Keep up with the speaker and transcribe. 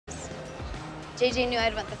JJ knew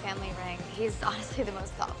I'd want the family ring. He's honestly the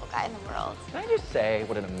most thoughtful guy in the world. Can I just say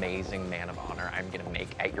what an amazing man of honor I'm gonna make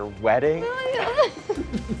at your wedding?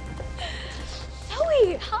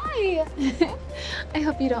 Zoe, hi. I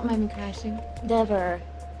hope you don't mind me crashing. Never.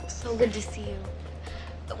 So good to see you.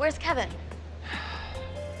 But where's Kevin?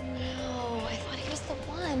 No, I thought he was the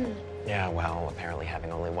one. Yeah, well, apparently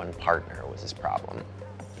having only one partner was his problem.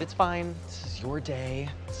 But it's fine. This is your day.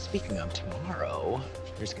 Speaking of tomorrow,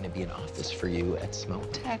 there's gonna be an office for you at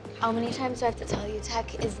Smoke Tech. How many times do I have to tell you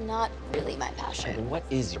tech is not really my passion? And what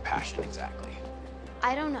is your passion exactly?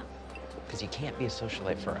 I don't know. Because you can't be a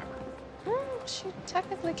socialite forever. She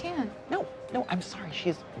technically can. No, I'm sorry.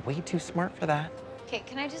 She's way too smart for that. Okay,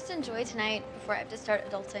 can I just enjoy tonight before I have to start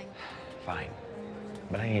adulting? Fine,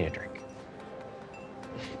 but I need a drink.